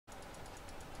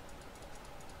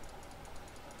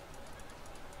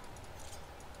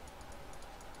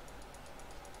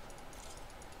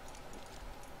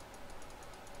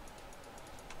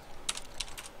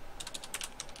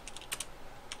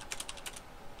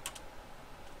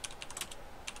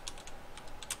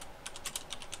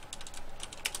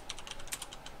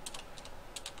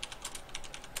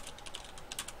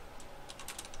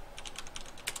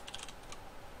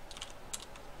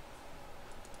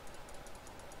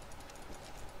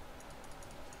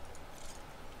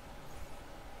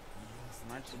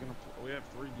actually gonna. We have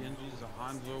 3 Genjis, a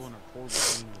Hanzo, and a Torb,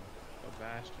 a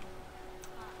Bastion.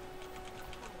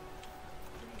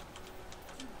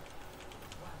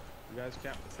 You guys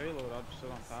cap the payload. I'll just sit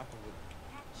on top of it.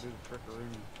 Do the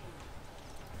trickeroony.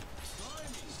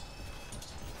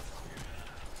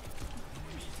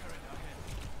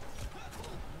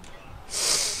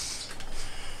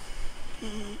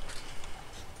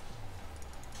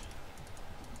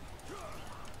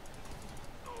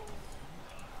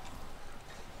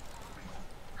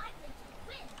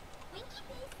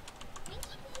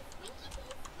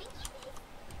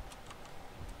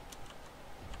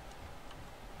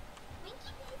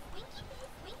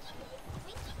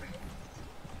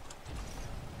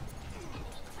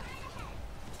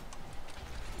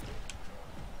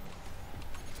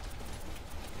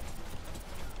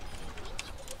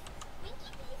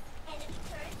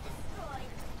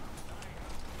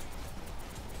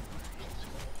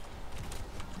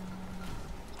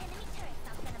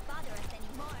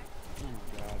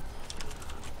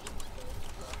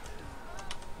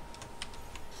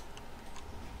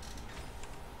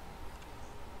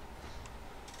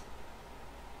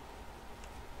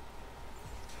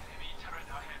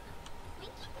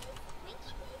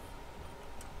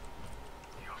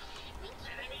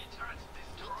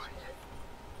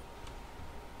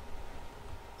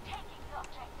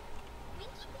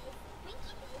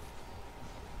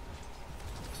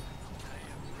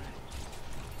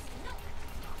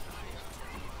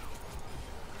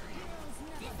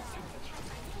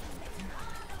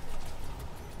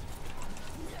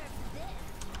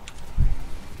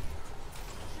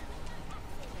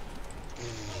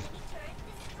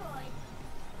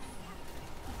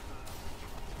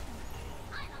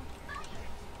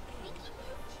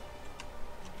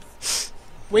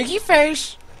 Kinkey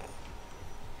Face.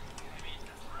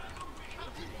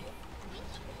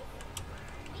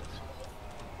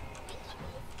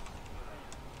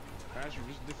 Basher,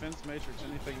 just defense matrix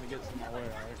anything that gets in my way,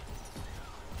 alright?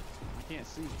 I can't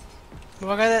see.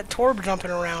 Look at that Torb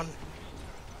jumping around.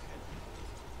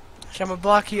 So I'm gonna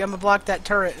block you. I'm gonna block that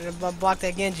turret and I'm gonna block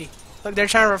that Genji. Look, they're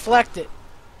trying to reflect it.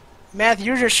 Matthew,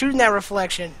 you're just shooting that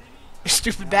reflection. You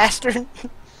stupid bastard.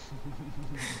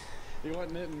 He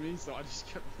wasn't hitting me, so I just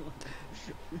kept going.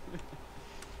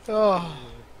 Oh.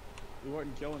 He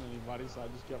wasn't killing anybody, so I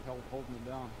just kept holding it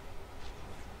down.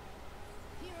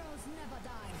 Heroes never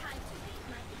die.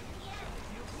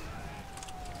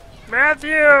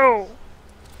 Matthew!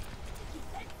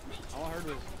 All I heard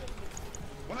was,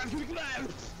 "When I speak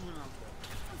loud!"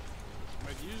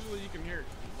 Like, usually you can hear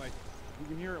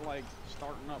it, like,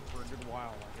 starting up for a good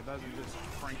while. Like, it doesn't just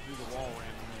crank through the wall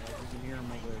randomly. Like, you can hear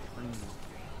him over there screaming.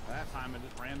 That time, it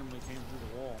just randomly came through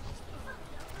the wall.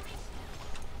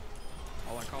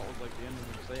 All I caught was, like, the end of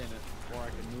him saying it. Before I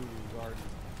could move, he was already...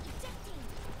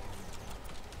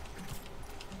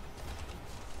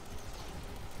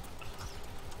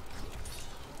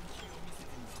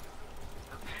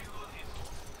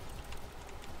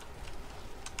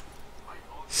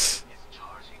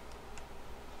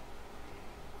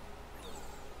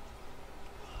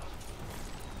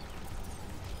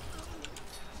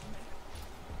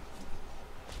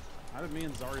 How did me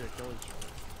and Zarya kill each other?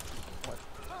 What?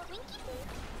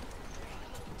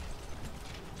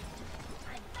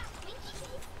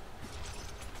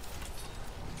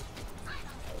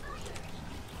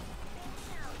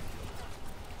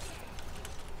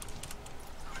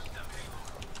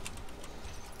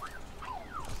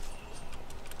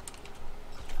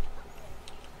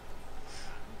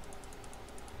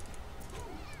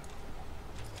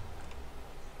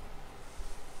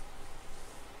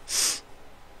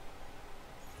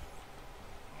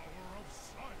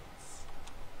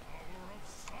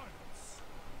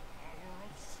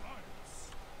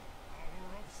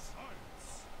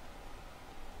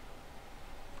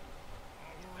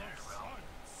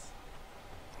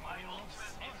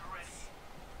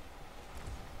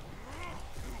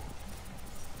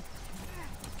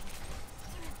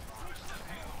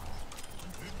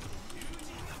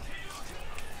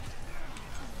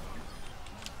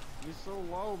 He's so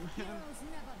low, man.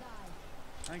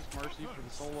 Thanks, Mercy, for the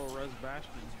solo res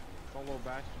Bastion. Solo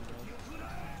Bastion, bro.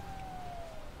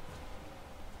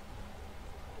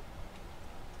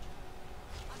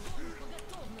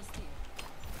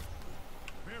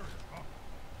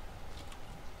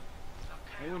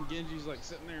 Hey, when Genji's like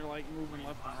sitting there like moving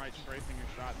left and right, strafing your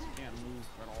shots, you can't move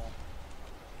at all.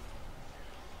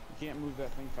 You can't move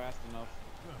that thing fast enough.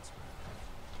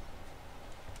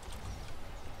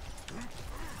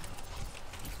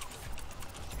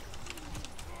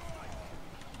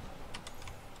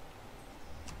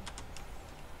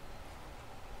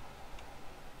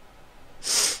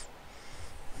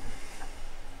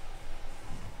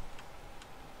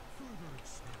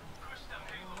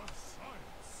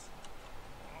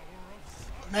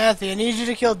 Matthew, I need you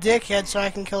to kill Dickhead so I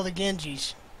can kill the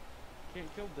Genjis. Can't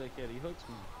kill Dickhead, he hooks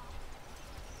me.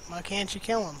 Why can't you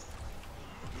kill him?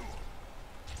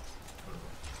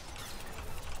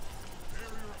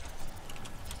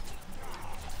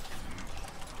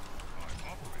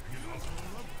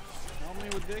 Help me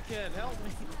with Dickhead, help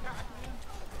me. God, man.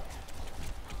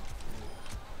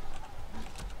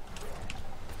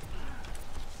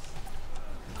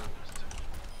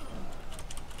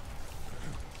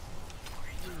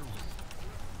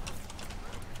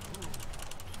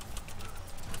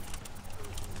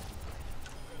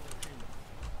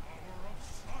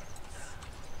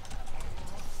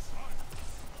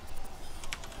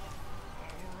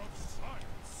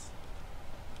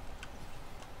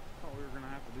 We were gonna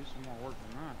have to do some more work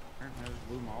than that. Apparently I just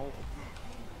blew my ult.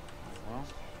 Well,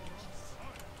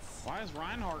 why is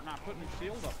Reinhardt not putting his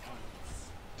shield up?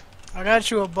 I got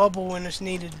you a bubble when it's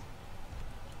needed.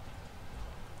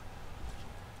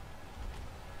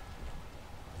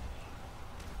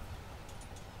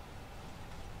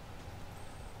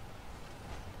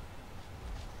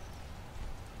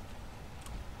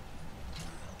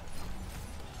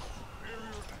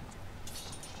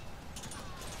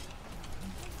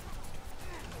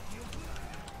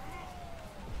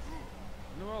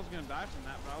 I knew I was gonna die from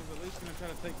that, but I was at least gonna try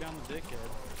to take down the Dickhead.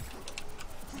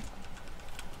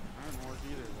 That didn't work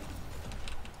either, though.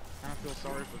 Kind of feel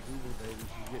sorry for Google Baby.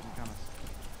 She's getting kind of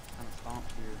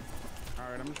stomped here.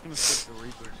 All right, I'm just gonna skip the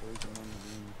Reaper so we can win the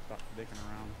game. Stop dicking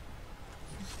around.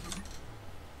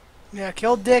 Yeah,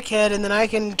 kill Dickhead and then I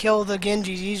can kill the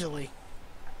Genjis easily.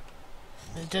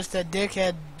 It's just that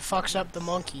Dickhead fucks up the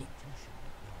monkey.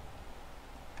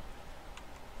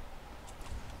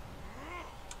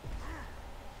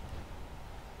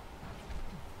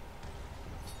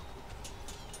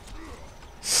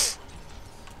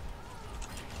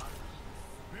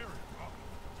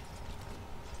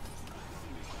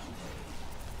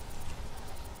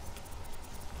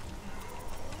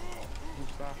 Who's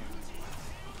stopping?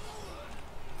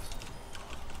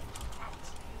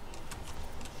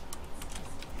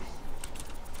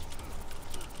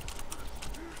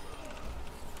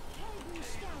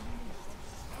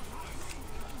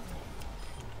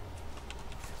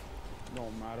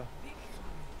 Don't matter.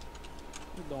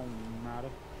 It don't matter.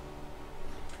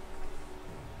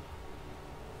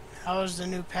 How is the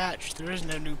new patch? There is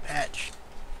no new patch.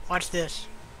 Watch this.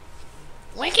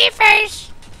 Kinkey Face!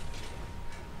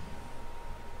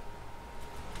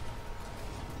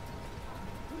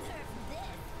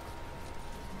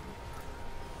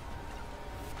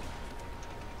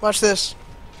 Watch this.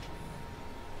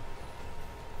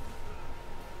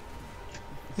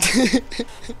 Kinkey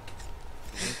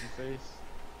Face.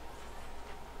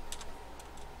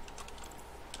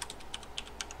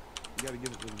 You gotta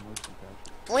give it to the motion patch.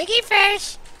 Kinkey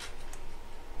Face!